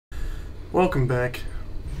Welcome back.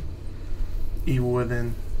 Evil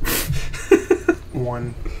Within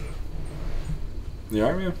 1. You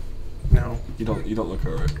alright, man? No. You don't look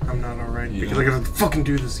alright. I'm not alright because I gotta fucking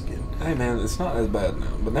do this again. Hey man, it's not as bad now,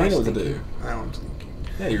 but now you know what to do. Now I'm sneaking.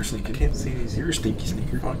 Yeah, you're sneaking. I can't see these. You're a sneaky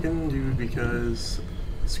sneaker. Fucking dude, because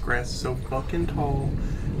this grass is so fucking tall.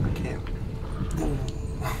 I can't.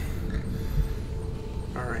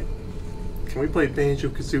 Alright. Can we play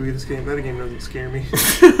Banjo-Kazooie this game? That game doesn't scare me.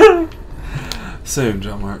 Soon,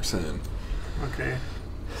 John Mark, soon. Okay.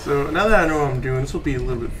 So, now that I know what I'm doing, this will be a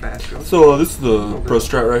little bit faster. So, this is the pro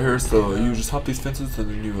strat right here. So, you just hop these fences and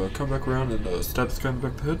then you come back around and stab this guy in the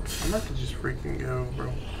back of the head. I'm about to just freaking go, bro.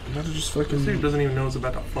 I'm about to just fucking... This dude doesn't even know what's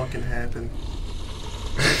about to fucking happen.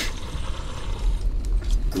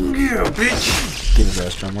 Yeah, bitch! Get his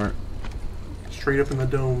ass, John Mark. Straight up in the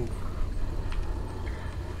dome.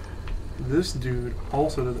 This dude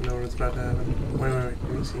also doesn't know what's about to happen. Wait.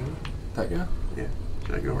 Can you see me? That guy? Yeah.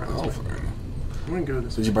 Should I go around this way? I'm gonna go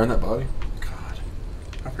this way. Did you burn that body? God.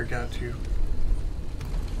 I forgot to.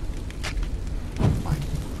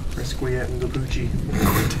 Where's Squeat and Gabucci?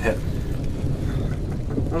 Dead.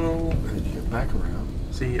 Oh. And then you get back around.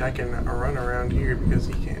 See, I can run around here because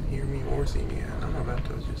he can't hear me or see me. I'm about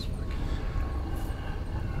to just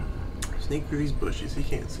sneak through these bushes. He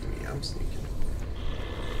can't see me. I'm sneaking.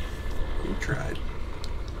 You tried.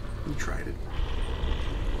 You tried it.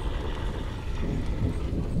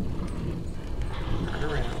 Turn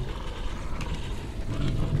around.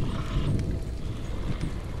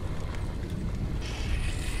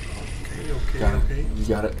 Okay. Got it. You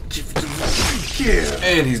got it. Yeah.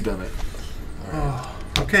 And he's done it. Right.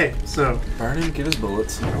 Okay, so Burn him, get his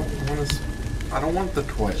bullets. I don't want the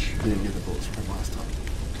torch. You didn't get the bullets from last time.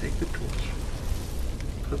 Take the torch.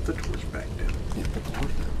 Put the torch back down. Yeah, put the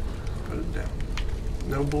torch down. Put it down.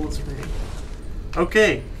 No bullets for me.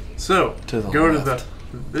 Okay, so To the go left.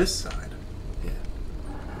 to this side. Yeah.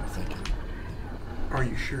 I'm thinking. Are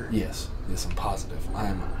you sure? Yes, I'm positive. I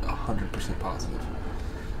am 100% positive.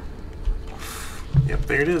 Yep,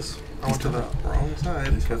 there it is. I went to the wrong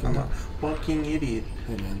side because I'm a fucking idiot.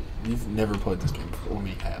 Hey man, you've never played this game before. We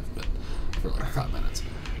have, but for like 5 minutes.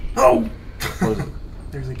 Oh! What is it?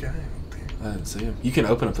 There's a guy up there. I didn't see him. You can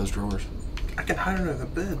open up those drawers. I can hide under the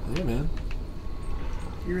bed. Yeah, man.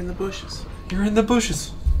 You're in the bushes. You're in the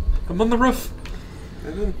bushes. I'm on the roof.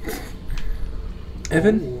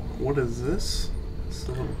 Evan? Oh, what is this? It's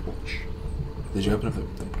a little porch. Did you open up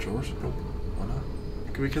the drawers? Nope. Why not?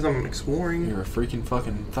 Because I'm exploring. You're a freaking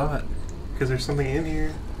fucking thought. Because there's something in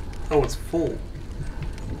here. Oh, it's full.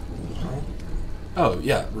 Oh. Oh,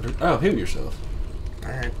 yeah. Oh, heal yourself.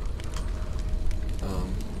 Alright.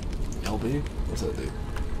 LB? What's that do?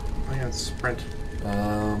 I got sprint.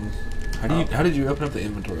 How did you open up the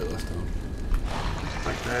inventory last time?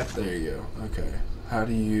 Like that. There you go. Okay. How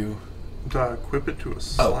do you... Do I equip it to a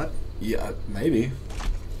slot? Oh, yeah, maybe.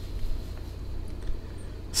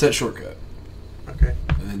 Set shortcut. Okay.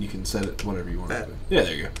 And then you can set it to whatever you want That. to do. Yeah,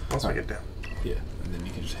 there you go. Once I get down. Yeah, and then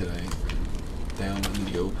you can just hit A, down, and then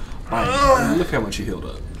you go, bang. Look how much you healed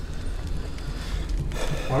up.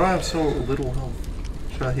 Why do I have so little health?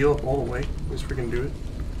 Should I heal up all the way? Just freaking do it?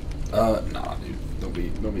 Nah, dude. Don't be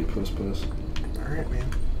a puss. Alright, man.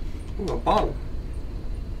 Ooh, a bottle.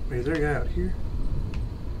 Wait, is there a guy out here?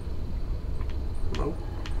 Hello?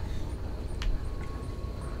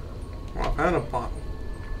 Well, I found a bottle.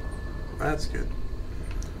 That's good.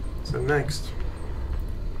 So next,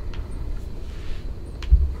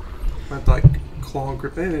 I have to like claw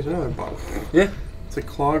grip. Hey, there's another bottle. Yeah. It's a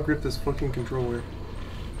claw grip this fucking controller.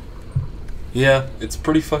 Yeah, it's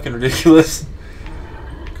pretty fucking ridiculous.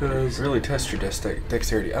 Cause Really test your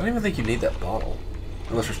dexterity. I don't even think you need that bottle,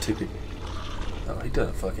 unless there's two people. Oh, he did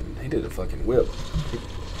a fucking whip.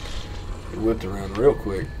 He whipped around real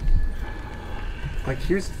quick. like,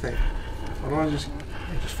 here's the thing. Why don't I just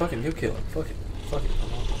Fucking you kill him. Fuck it.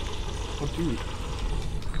 oh, dude?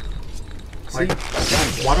 See? Like,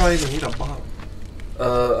 why do I even need a bottle?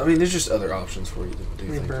 I mean, there's just other options for you to do Let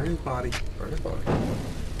me things. burn his body. Burn his body.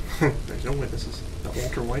 There's no witnesses. Not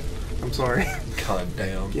Walter White. I'm sorry. God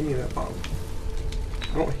damn. Give me that bottle.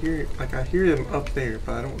 I don't hear, like, I hear them up there,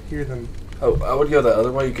 but I don't hear them. Oh, I would go the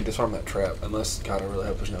other way. You could disarm that trap, unless, God, I really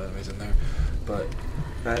hope there's no enemies in there. But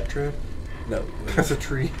That trap? no, That's a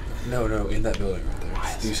tree. no, in that building right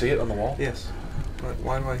there. Do you see it on the wall? Yes. But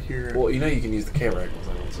why do I hear it? Well, you know you can use the camera angles.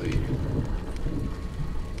 I don't see you.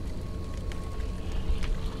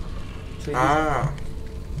 See, Ah.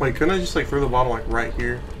 Wait, couldn't I just, like, throw the bottle, like, right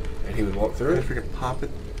here? and he would walk through And it. if we could pop it?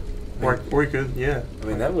 Or you could, yeah. I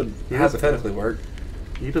mean, that would Yeah, hypothetically work.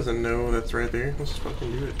 He doesn't know that's right there. Let's just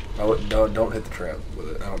fucking do it. Don't hit the trap with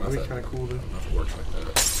it. I don't know if That'd be that kind of cool, though. I don't know if it works like that.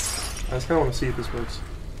 I just kind of want to see if this works.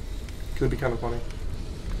 Could be kind of funny.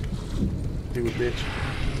 Do it, bitch.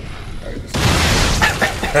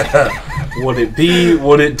 Would it be?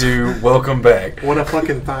 Would it do? Welcome back. What a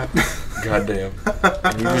fucking thought. Goddamn.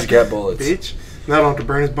 And you just got bullets. Bitch. Now I don't have to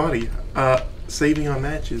burn his body. Saving on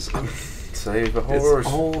matches. Save a horse.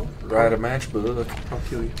 All Write a matchbook. I'll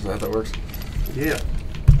kill you. Is that how that works? Yeah.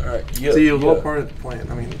 Alright. Yeah. See, it was all part of the plan.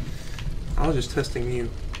 I mean, I was just testing you.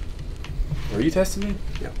 Were you testing me?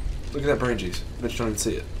 Yeah. Look at that brain juice. Bet you don't even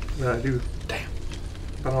see it. Yeah, I do. Damn.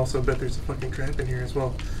 But I also bet there's a fucking trap in here as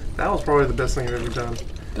well. That was probably the best thing I've ever done.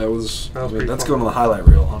 That was pretty that's fun. going on the highlight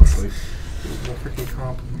reel, honestly. The freaking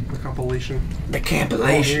the compilation. The I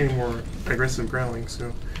don't hear any more aggressive growling,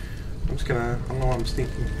 so I'm just gonna. I don't know why I'm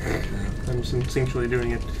sneaking. I'm just instinctually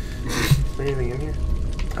doing it. Is there anything in here?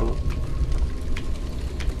 Hello.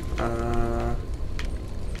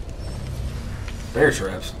 Bear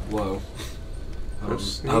traps. Whoa.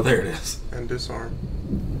 Oh, there it is. And disarm.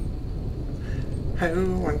 How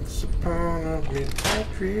once upon a midnight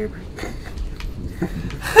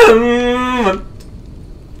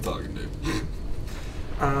Talking to.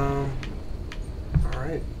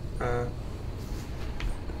 Alright.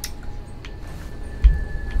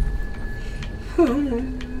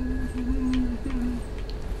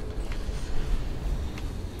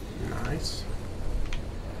 Nice.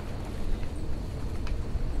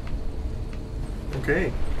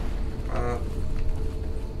 Okay.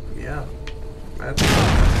 Yeah. That's.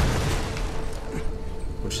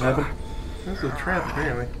 What just happened? That's a trap,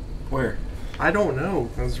 apparently. Where? I don't know.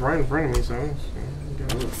 It was right in front of me, so.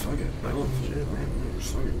 Oh, fuck it. Oh, shit, man.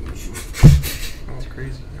 That was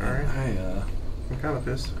crazy. Alright. I'm kind of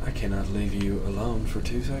pissed. I cannot leave you alone for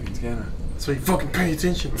 2 seconds, can I? So you fucking pay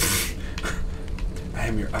attention. I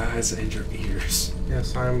am your eyes and your ears.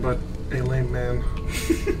 Yes, I am but a lame man.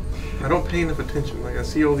 I don't pay enough attention. Like, I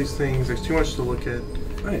see all these things. There's too much to look at.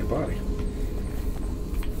 Hey, body.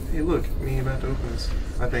 Hey, look. Me about to open this.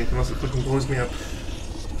 I think, unless it fucking blows me up.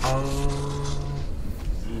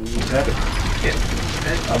 Tap it. Yeah.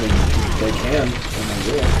 I mean, they can, and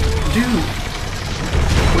they will. Dude!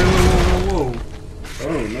 Whoa.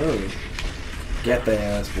 Oh, no. Get the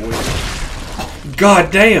ass, boy.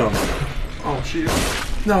 God damn! Oh, shit.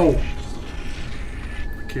 No!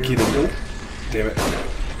 Keep it. Damn it.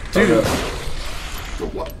 Dude! Okay.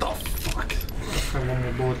 What the fuck? I have one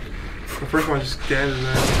more bullet. The first one I just gathered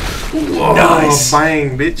that. Whoa, nice!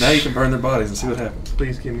 Bang, bitch! Now you can burn their bodies and see what happens.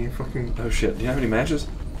 Please give me a fucking... Oh shit, do you have any matches?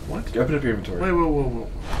 What? Open up your inventory. Wait, whoa.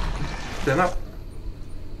 They're not...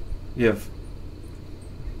 You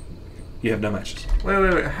have no matches.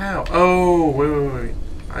 Wait, how? Oh, wait.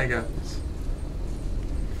 I got this.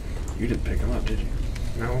 You didn't pick them up, did you?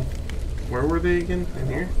 No. Where were they again? In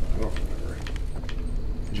here? I don't remember.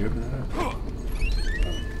 Did you open that up?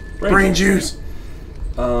 Brain juice!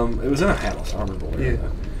 It was in a house. I don't remember where. Yeah.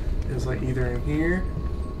 It was like either in here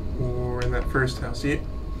or in that first house. See it?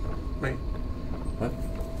 Wait. What?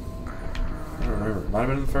 I don't remember. It might have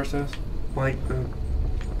been in the first house. Like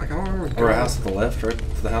I don't remember. Or a house to the left, right?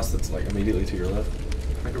 To the house that's like immediately to your left.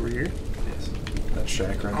 Like over here? Yes. That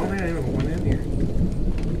shack right I don't think I there. even went in here.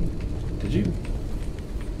 Did you?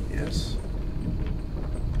 Yes.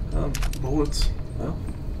 Bullets. Oh.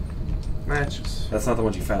 Matches. That's not the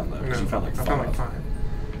ones you found though. No, You found like 5. I found like 5.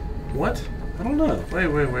 What? I don't know. Wait.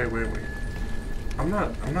 I'm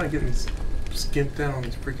not getting skimped out on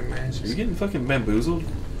these freaking matches. Are you getting fucking bamboozled?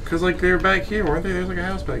 Cause like they were back here, weren't they? There's like a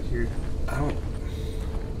house back here. I don't.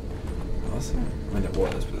 Was there? I mean, it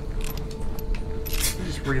was, but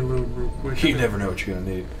Just reload real quick. you never know what you're gonna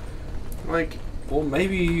need. Like, well,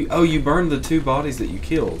 maybe. Oh, you burned the 2 bodies that you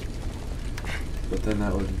killed, but then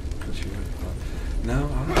that would put you. No,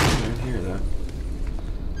 I don't think they're in here though.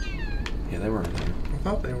 Yeah, they were in here. I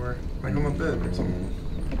thought they were like on my bed or something.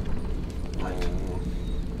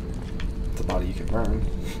 It's a body you can burn.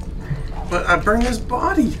 But I burned this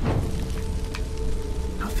body.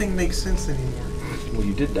 Nothing makes sense anymore. Well,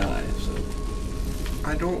 you did die, so.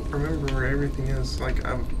 I don't remember where everything is. Like,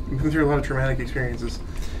 I've been through a lot of traumatic experiences.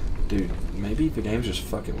 Dude, maybe the game's just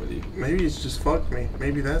fucking with you. Maybe it's just fucked me.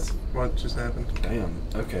 Maybe that's what just happened. Damn.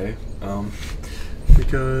 Okay.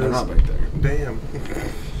 Because they're not back there. Damn.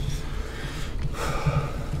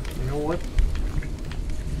 You know what?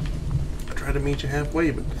 I tried to meet you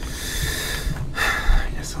halfway, but I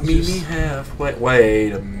guess I'll Meet me halfway.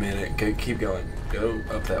 Wait a minute. Keep going. Go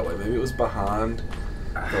up that way. Maybe it was behind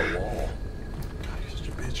the wall. God, you're such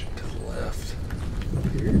a bitch. To the left. Up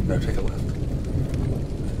here? No, take a left.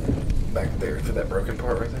 Back there to that broken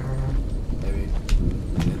part right there. Maybe.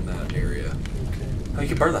 area. Okay. Oh, you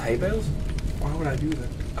can burn the hay bales? Why would I do that?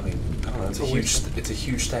 I mean, I don't know. It's a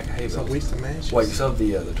huge stack of hay It's bales. a waste of matches. Wait, you still have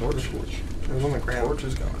the torch? The torch. It was on the ground. Torch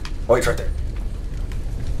is gone. Oh, it's right there.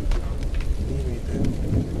 You need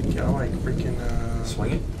that. Yeah, I like freaking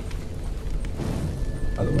Swing it.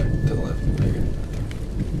 Other way, to the left. There you go.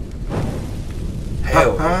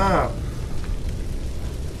 Hell. Ah!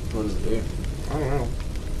 What does it do? I don't know.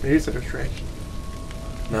 Maybe it's a distraction.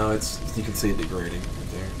 No, it's you can see it degrading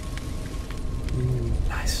right there.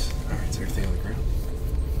 Nice. All right, is everything on the ground?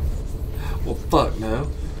 Well, fuck no.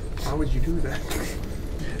 Why would you do that?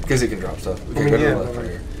 Because it can drop stuff. We I can mean, go to yeah, the left but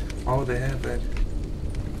right here. why would they have that?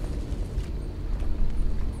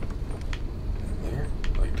 There,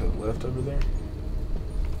 like to the left over there.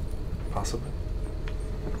 Possibly.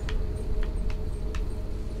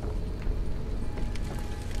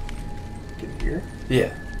 Get here?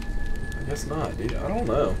 Yeah. I guess not, dude. I don't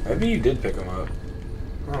know. Maybe you did pick them up.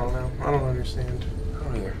 I don't know. I don't understand. I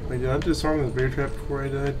don't either. Wait, did I disarm this bear trap before I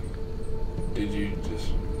died? Did you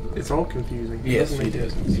just... It's all confusing. It Yes, doesn't you make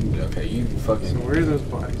did. sense. Okay, you fucking... So where are those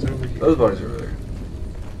bodies? Over here. Those bodies are over there.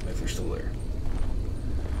 If they're still there.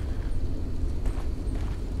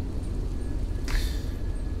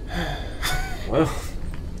 Well,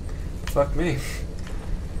 fuck me.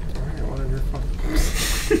 Alright, whatever. Fuck.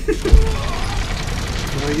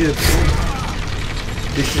 What do I get?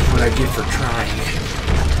 This is what I get for trying.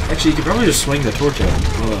 Actually, you could probably just swing the torch at them.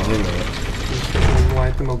 Hold on, wait a minute. Just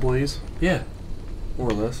light them ablaze. Yeah. More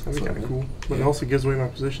or less. That'd be kind of cool. But Yeah. it also gives away my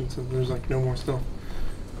position, so there's like no more stuff.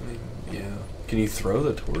 I mean, yeah. Can you throw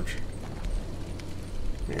the torch?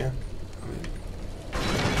 Yeah. I mean,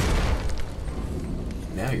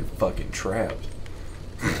 now you're fucking trapped.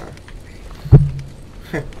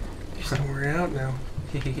 So we're out now.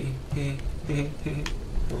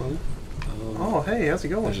 Hello? Oh, hey, how's it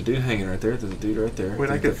going? There's a dude hanging right there. There's a dude right there. Wait,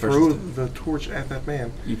 I think could that throw person's the torch at that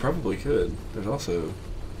man. You probably could. There's also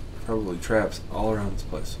probably traps all around this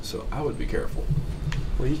place, so I would be careful.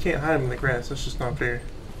 Well, you can't hide him in the grass. That's just not fair.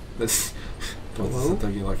 That's Hello?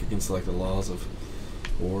 something you like against like the laws of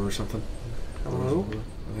war or something. Hello? What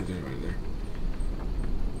are they doing right there?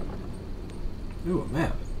 Ooh, a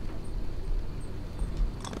map.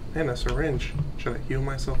 And a syringe. Should I heal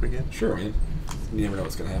myself again? Sure, man. You never know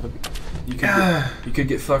what's gonna happen. You could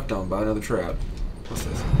get fucked on by another trap. What's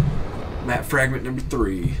this? Map fragment number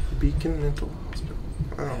 3. Beacon Mental Hospital.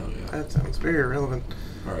 Oh, Hell yeah. that sounds very irrelevant.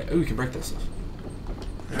 All right. Ooh, you can break that stuff.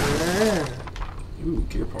 Ah. Ooh,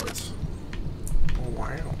 gear parts. Oh,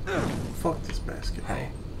 wow. Fuck this basket. Hey,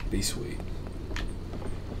 be sweet.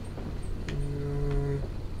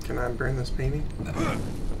 Can I burn this painting? No.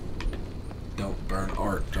 Don't burn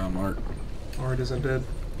art, John Mark. Art isn't dead.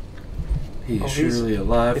 He is Oh, surely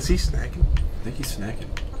alive. Is he snacking? I think he's snacking.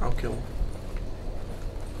 I'll kill him.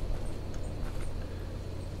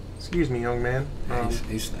 Excuse me, young man.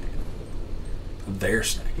 He's snacking. They're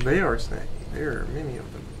snacking. They are snacking. There are many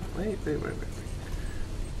of them. Wait.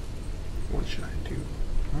 What should I do?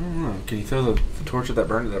 I don't know. Can you throw the torch at that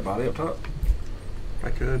burn to that body up top? I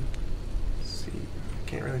could. Let's see. I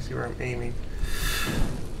can't really see where I'm aiming.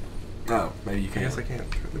 Oh, maybe you I can. guess I can't.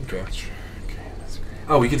 Okay. Okay, that's great.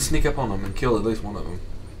 Oh, we can sneak up on them and kill at least one of them.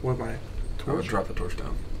 With my Or torch? drop the torch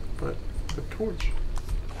down. But the torch.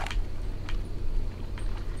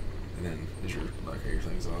 And then is your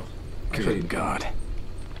things off. Good God.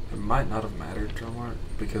 It might not have mattered, John Mark,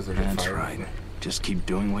 because there's a That's fire. right. Just keep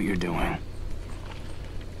doing what you're doing.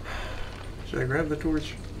 Should I grab the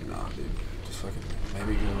torch? Nah, dude. Just fucking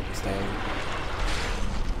maybe go up and stab him.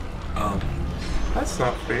 That's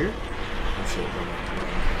not fair. Oh shit, bro.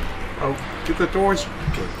 Oh, get the torch.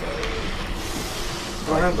 Get I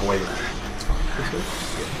don't have the way. It's fine.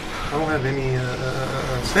 I don't have any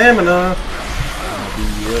stamina.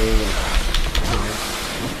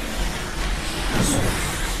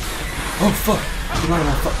 Oh fuck!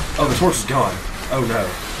 Oh, the torch is gone. Oh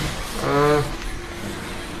no.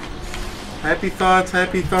 Happy thoughts,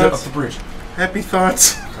 happy Up thoughts, the bridge. happy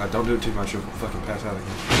thoughts. God, don't do it too much. You'll fucking pass out again.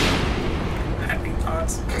 Happy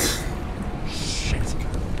thoughts. Shit.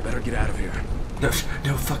 Better get out of here. No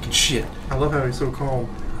fucking shit. I love how he's so calm.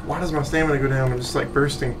 Why does my stamina go down? I'm just like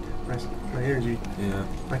bursting my energy. Yeah.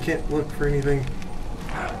 I can't look for anything.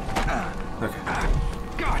 Okay.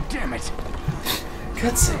 God damn it!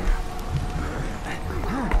 Cutscene.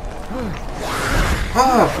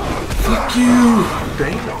 Ah! Fuck you!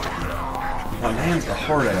 Damn. My man's a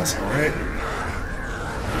hard ass, alright?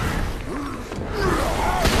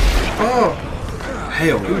 Oh!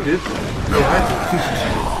 Hell, Who did that? Yeah, I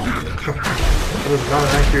did. It was not an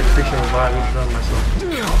accurate depiction of what I would have done myself.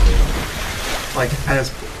 Like, as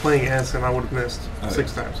playing as him, I would have missed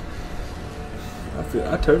 6 times. I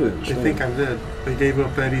totally They understand. think I'm dead. They gave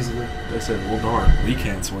up that easily. They said, well, darn, we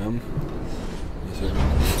can't swim. They said,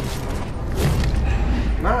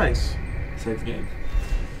 Nice. save the game.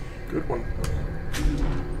 Good one.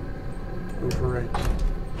 Override.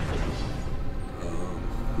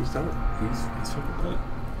 He's done it. He's fucking done it.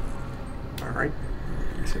 Alright.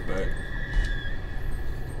 He sit back.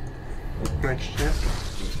 Next chapter.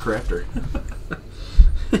 He's a crafter.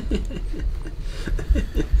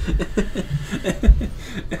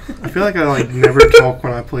 I feel like I never talk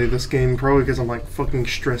when I play this game, probably because I'm fucking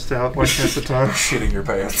stressed out half the time. Shitting your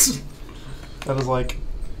pants. That is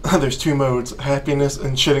there's 2 modes, happiness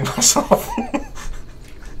and shitting myself.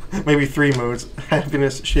 Maybe 3 modes,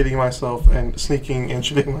 happiness, shitting myself, and sneaking and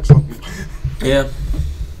shitting myself. Yeah.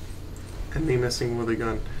 And me messing with a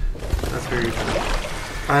gun. That's very true.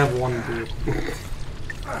 I have one bullet.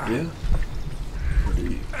 Yeah.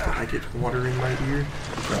 Pretty. I get water in my ear.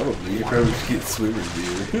 Probably. You probably get swimmer's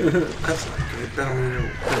beer. That's not good. That don't mean it'll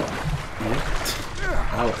hurt.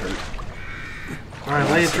 That'll hurt. Alright,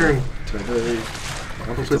 lantern. Today.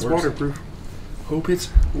 Hope it's waterproof. Hope it's.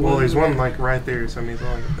 Well, there's one right there, so I mean,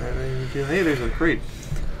 hey, there's a crate.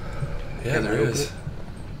 Yeah, Can I there open is. it?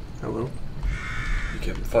 Hello? You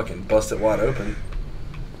can fucking bust it wide open.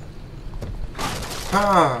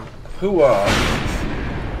 Ah! Hooah!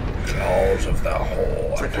 Jaws of the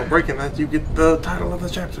Horde. It's for breaking that, you get the title of the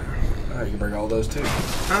chapter. Oh, you can break all those too.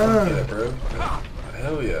 Ah! Yeah, bro.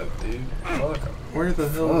 Hell yeah, dude. Fuck 'em. Where the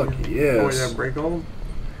hell? Fuck Oh, yes. yeah, break all of them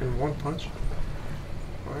in one punch?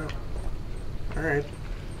 Wow. Alright.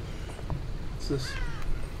 What's this?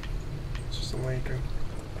 It's just a lantern.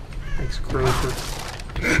 Thanks, Crow, for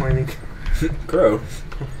explaining. Crow.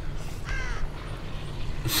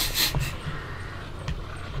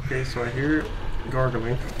 Okay, so I hear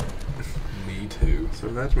gargling. Me too. So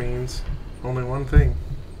that means only one thing.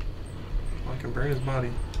 I can burn his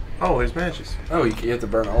body. Oh, there's matches. Oh, you have to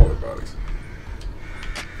burn all their bodies.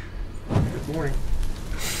 Good morning.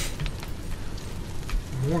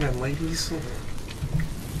 Morning, ladies.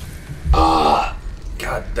 Ah!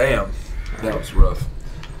 God damn. That was rough.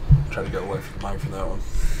 Try to go away from the mic for that one.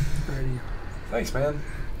 Alrighty. Thanks, man.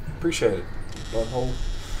 Appreciate it. Butthole.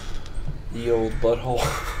 Ye old butthole.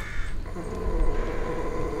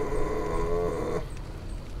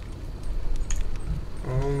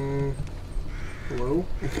 Hello?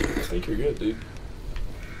 I think you're good, dude.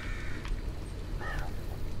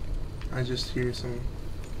 I just hear some.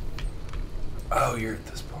 Oh, you're at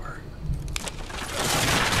this part.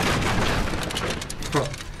 Huh.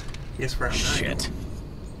 Yes, we're out. Shit.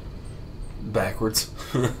 Backwards.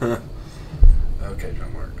 Okay,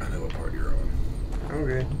 John Mark. I know what part you're on.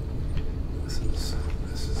 Okay. This is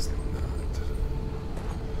not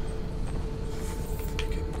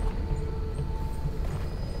fucking.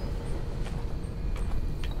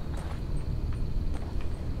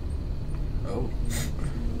 Oh.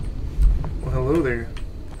 Well, hello there.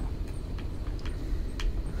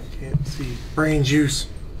 I can't see. Brain juice.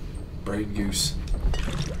 Brain goose.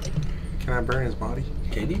 Can I burn his body?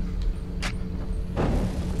 Can you?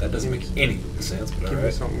 That doesn't make any sense, but Give me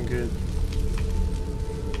alright. something good.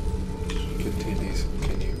 Continues.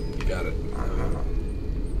 Can you? You got it.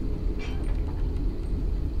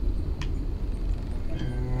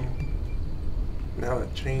 Now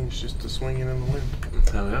that changed just to swinging in the wind.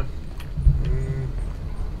 Hell yeah. I mean,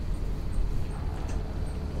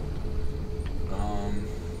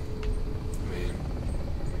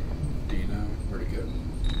 do you know where to go?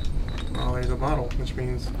 Oh, there's a bottle, which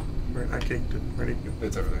means I kicked it. Ready to go.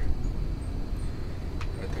 It's over there.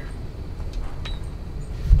 Right there.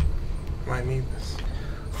 I need this.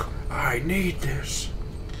 I need this.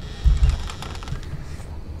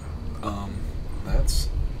 That's.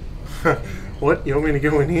 What? You want me to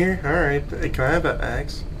go in here? Alright. Hey, can I have that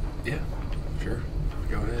axe? Yeah, sure.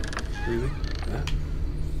 Go ahead. Really? Yeah.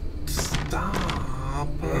 Stop.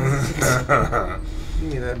 Give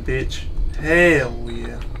me that bitch. Hell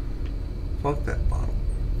yeah. Fuck that bottle.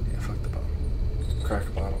 Yeah, fuck the bottle. Crack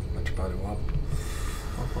a bottle. Let your body wobble.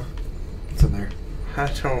 Uh-huh. It's in there. I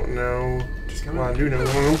don't know. Just come Well, I on. do know. I'm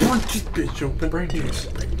gonna break this bitch open. Brain juice.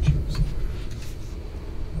 Brain juice.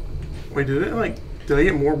 Wait, did I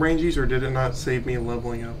get more brain juice or did it not save me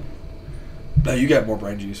leveling up? No, you got more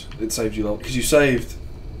brain juice. It saved you level because you saved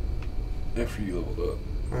after you leveled up.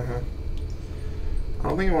 Uh-huh. I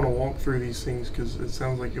don't think I want to walk through these things because it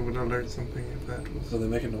sounds like it would alert something if that was. So they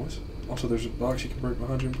make a noise. Also, there's a box you can break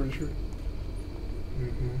behind you. I'm pretty sure.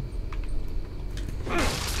 Mm-hmm.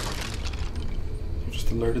 You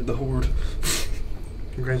just alerted the horde.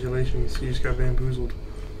 Congratulations, you just got bamboozled.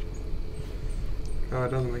 Oh, it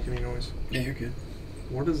doesn't make any noise. Yeah, you're good.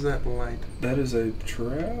 What is that light? That is a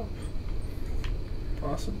trap?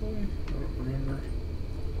 Possibly? I don't remember.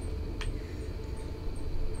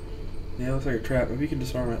 Yeah, it looks like a trap. Maybe you can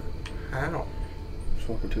disarm it. How? Just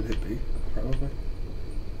walk up to hit B, probably.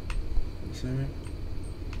 I'm assuming.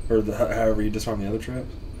 Or however you disarm the other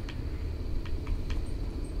traps.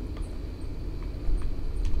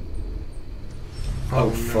 Oh,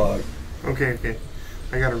 no. fuck. Okay.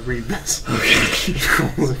 I gotta read this. Okay.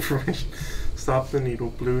 Controls information. Stop the needle.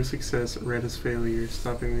 Blue is success. Red is failure.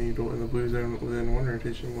 Stopping the needle in the blue zone within 1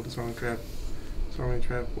 rotation will disarm the trap. Disarming the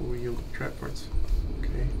trap will yield trap parts.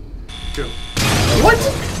 Okay. Go. What?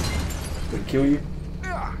 Did it kill you?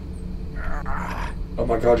 Oh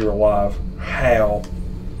my god, you're alive. How?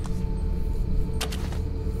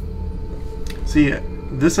 See,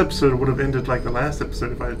 this episode would have ended like the last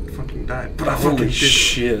episode if I had fucking died. But I fucking Holy did.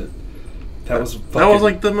 shit. That was fucking... That was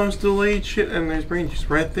like the most delayed shit, and there's brain juice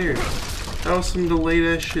right there. That was some delayed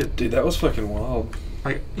ass shit. Dude, that was fucking wild.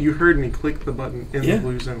 Like, you heard me click the button in the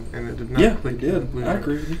blue zone, and it did not click in the blue zone. I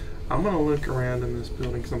agree with you. I'm gonna look around in this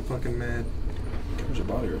building because I'm fucking mad. There's a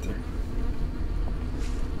body right there.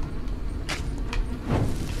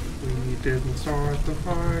 We didn't start the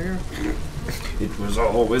fire. It was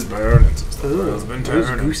always burning since the world's been Those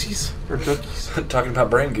turning. goosies? Or duckies? Talking about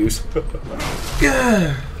brain goose.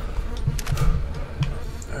 Yeah!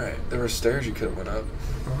 Alright, there were stairs you could have went up.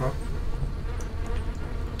 Uh-huh.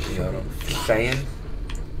 You know what I'm saying?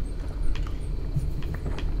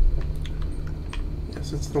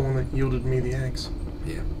 Yes, it's the one that yielded me the axe.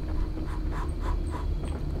 Yeah.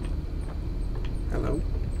 Hello?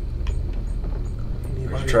 There's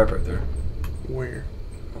Anybody? a trap right there. Where?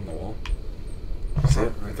 On the wall. See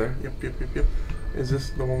it? Right there? Yep. Is this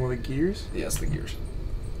the one with the gears? Yes, the gears.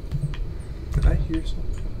 Did I hear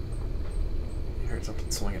something? You heard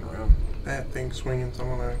something swinging around. That thing swinging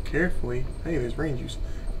someone out carefully. Hey, there's brain juice.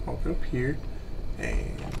 Walk up here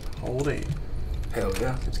and hold A. Hell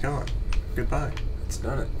yeah. It's gone. Goodbye. It's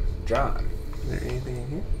done it. John. Is there anything in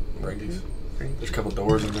here? Brain juice. Brain There's a juice? couple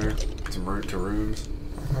doors in there. Some room to rooms.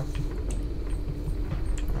 Uh-huh.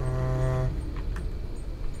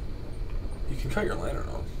 You can cut your lantern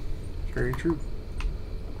on. Very true.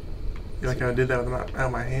 You like how I did that with out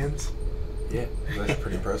of my hands? Yeah, it's actually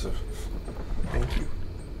pretty impressive. Thank you.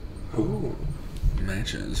 Ooh.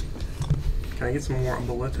 Matches. Can I get some more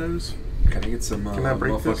bolettos? Can I get some Can I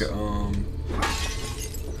break this? Yeah.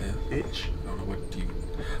 Itch. I don't know what you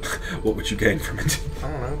what would you gain from it?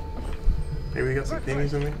 I don't know. Maybe they got some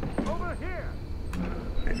pennies in there? Over here.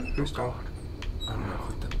 Hey, who's talking? I don't know.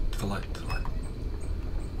 Click to the light.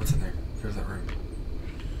 What's in there? Here's that room.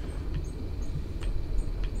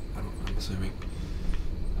 I'm assuming.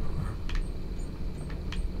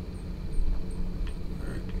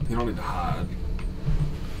 Alright. You don't need to hide.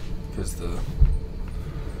 Because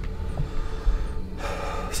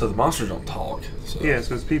so the monsters don't talk. So. Yeah,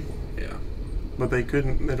 so it's people. Yeah. But they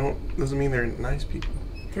don't, doesn't mean they're nice people.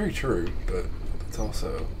 Very true, but it's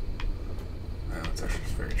also, it's actually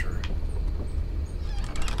very true.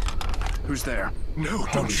 Who's there? No,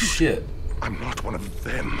 Holy don't shoot. shit. I'm not one of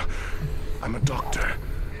them. I'm a doctor.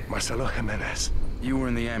 Marcelo Jimenez. You were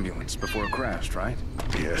in the ambulance before it crashed, right?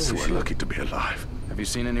 Yes, Holy we're shit. lucky to be alive. Have you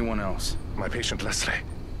seen anyone else? My patient Leslie.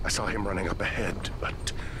 I saw him running up ahead,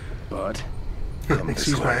 but But come this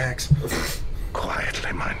Excuse my way. axe.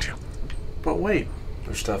 Quietly, mind you. But wait.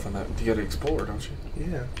 There's stuff in that. You gotta explore, don't you?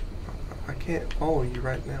 Yeah. I can't follow you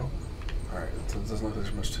right now. Alright, so it doesn't look like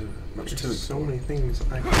there's much to There's so explore. many things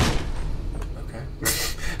I can. Okay.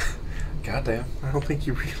 Goddamn. I don't think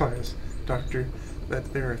you realize, Doctor,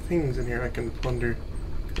 that there are things in here I can plunder.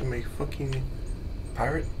 I'm a fucking...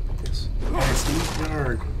 Pirate? Yes. Pirate Steve?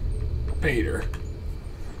 Yarg. Peter.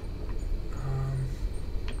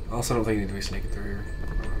 I also don't think you need to be sneaking through here.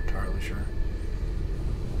 I'm not entirely sure.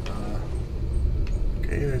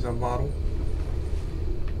 Okay, there's a bottle.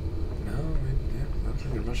 No, I mean, yeah, I don't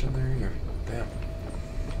think there's much in there either. Damn.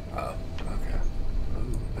 Oh, okay.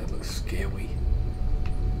 Ooh, that looks scary.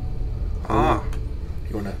 Ah.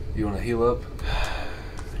 You wanna heal up?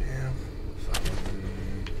 Yeah.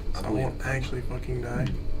 Fucking, I won't actually fucking die.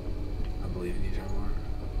 I believe in you, John.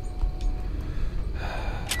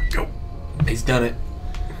 Go. He's done it.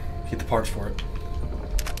 Get the parts for it.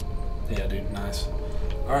 Yeah, dude, nice.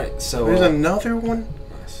 Alright, so... There's another one?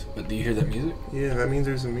 Nice. But do you hear that music? Yeah, that means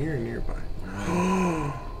there's a mirror nearby.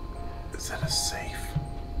 Right. Is that a safe?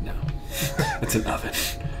 No. It's an oven.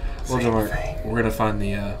 Well, Same John, thing. we're gonna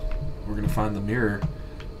find the mirror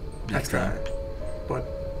next time. Right. But...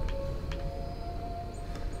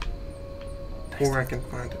 Or I can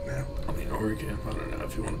find it now. I mean, or you can find it now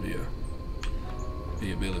if you want to be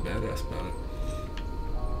a Billy Badass about it.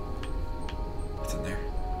 It's in there.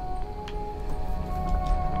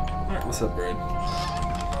 Alright, let's upgrade.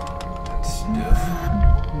 Stiff.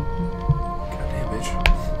 Goddamn,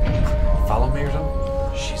 bitch. Follow me or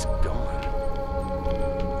something? She's gone.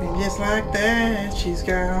 And just like that, she's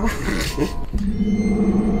gone.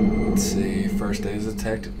 Let's see. First day as a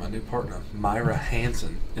detective. My new partner, Myra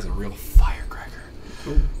Hansen, is a real firecracker.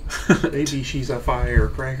 Ooh, maybe she's a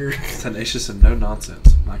firecracker. Tenacious and no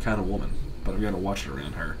nonsense. My kind of woman. But I've got to watch it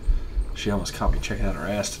around her. She almost caught me checking out her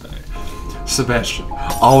ass today. Sebastian,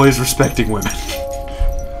 always respecting women.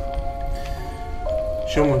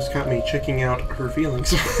 She almost caught me checking out her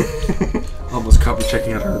feelings. Almost caught me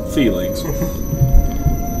checking out her feelings.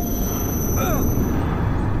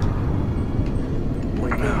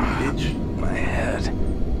 Wake up, bitch. My head.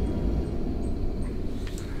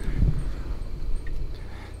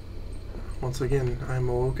 Once again, I'm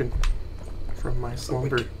awoken from my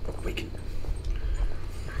slumber. Awaken.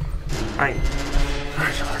 I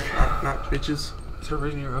not bitches. Is there a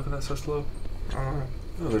reason you open that so slow? Oh,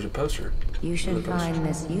 there's a poster. You should find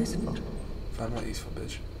this useful. Find what useful,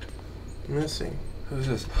 bitch. Missing. Who's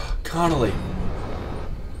this? Connolly.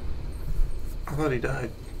 I thought he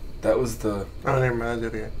died. That was the... Oh, never mind. The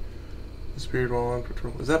other guy. Disappeared while on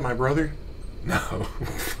patrol. Is that my brother? No.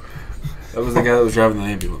 That was the guy that was driving the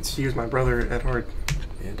ambulance. He was my brother at heart.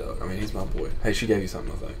 Yeah, dog. I mean, he's my boy. Hey, she gave you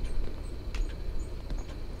something, I think.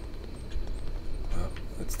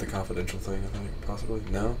 It's the confidential thing, I think, possibly.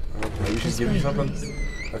 No? Maybe she's giving you something?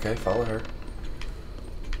 Okay, follow her.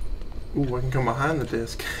 Ooh, I can come behind the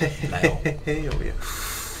desk. Now. Hell yeah.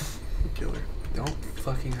 Kill her. Don't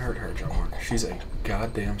fucking hurt her, John. She's a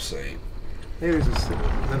goddamn saint. Maybe there's a safe.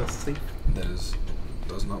 Is that a safe? That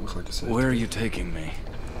does not look like a saint. Where are you taking me?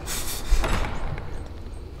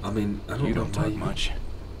 I mean, I don't You know don't why talk you much.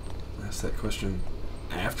 asked that question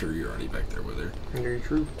after you're already back there with her. Very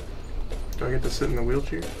true. Do I get to sit in the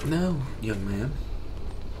wheelchair? No, young man.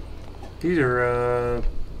 These are,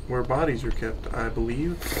 where bodies are kept, I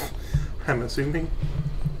believe. I'm assuming.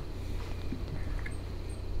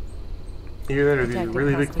 Either that or these Detective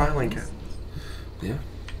really big Costello. filing cabinets. Yeah?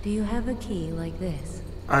 Do you have a key like this?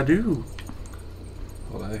 I do.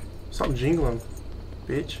 Well, hey. Stop jingling,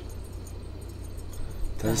 bitch.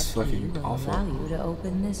 That's That key fucking will awful. allow you to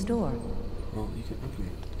open this door. Well, you can open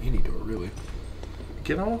any door, really.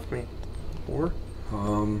 Get off me. Or,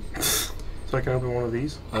 Um, so I can open one of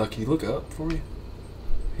these. can you look up for me?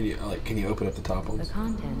 Can you open up the top The ones?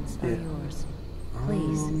 contents are Yeah. yours.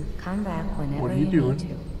 Please come back whenever what are you you doing? need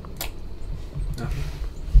to. Nothing.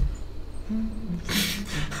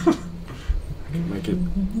 I can make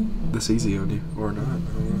it this easy on you, or not. I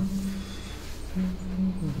don't know.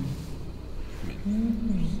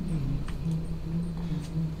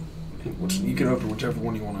 You can open whichever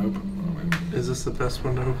one you want to open. I mean, Is this the best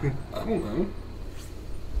one to open? I don't know.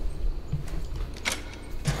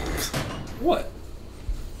 What?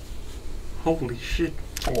 Holy shit.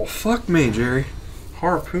 Oh, fuck me, Jerry.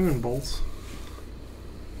 Harpoon bolts.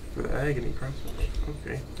 For the agony process.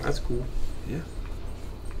 Okay, that's cool. Yeah.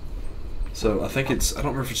 So I think I don't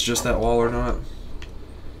remember if it's just that wall or not.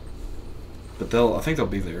 But I think they'll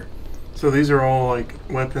be there. So these are all like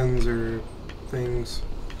weapons or things.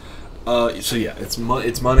 So yeah, it's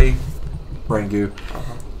money, brain goo,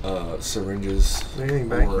 Uh-huh. syringes, there anything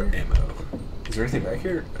back or here? ammo. Is there anything back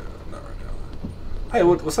here? No, not right now. Hey,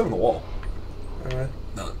 what's that on the wall? Alright.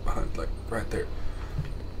 No, behind, like right there.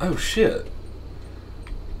 Oh shit!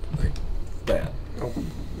 Like that. Oh,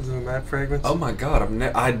 is it a map fragments? Oh my god!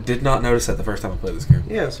 I did not notice that the first time I played this game.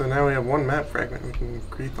 Yeah, so now we have one map fragment. We can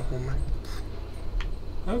create the whole map.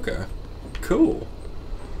 Okay. Cool.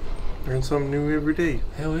 Learn something new every day.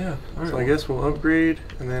 Hell yeah. All right. So I guess we'll upgrade,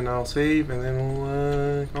 and then I'll save, and then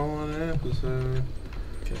we'll call it an episode.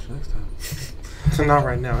 Catch you next time. So not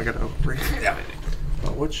right now. I gotta upgrade.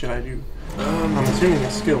 But what should I do? I'm assuming a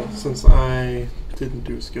skill, since I didn't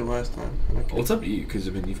do a skill last time. Okay. Well, it's up to you, because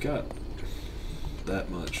I mean, you've got that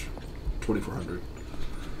much. 2,400.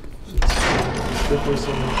 Definitely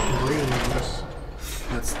some brain juice.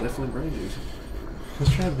 That's definitely brain juice.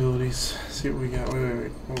 Let's try abilities. See what we got. Wait.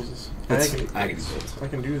 What was this? That's Agony. agony bolts. I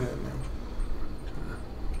can do that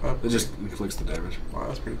now. It just inflicts the damage. Wow,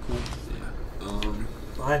 that's pretty cool. Yeah.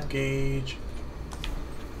 Life gauge.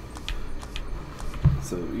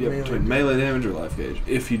 So you have Melee between melee damage or life gauge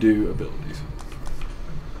if you do abilities.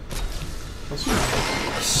 Let's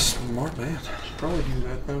just Smart man. probably do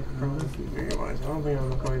that though. Probably realize. I don't think I'm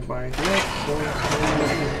gonna play by anything else.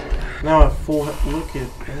 So now a full look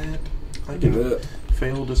at that. I Do can that.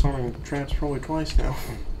 fail disarming traps probably twice now.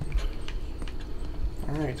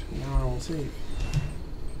 Alright, now I will save.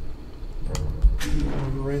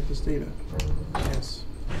 Overwrite this data. Yes.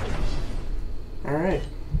 Alright.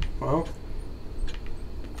 Well,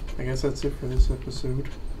 I guess that's it for this episode.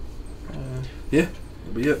 Yeah,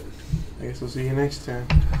 that'll be it. I guess I'll see you next time.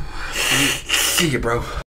 See ya, bro.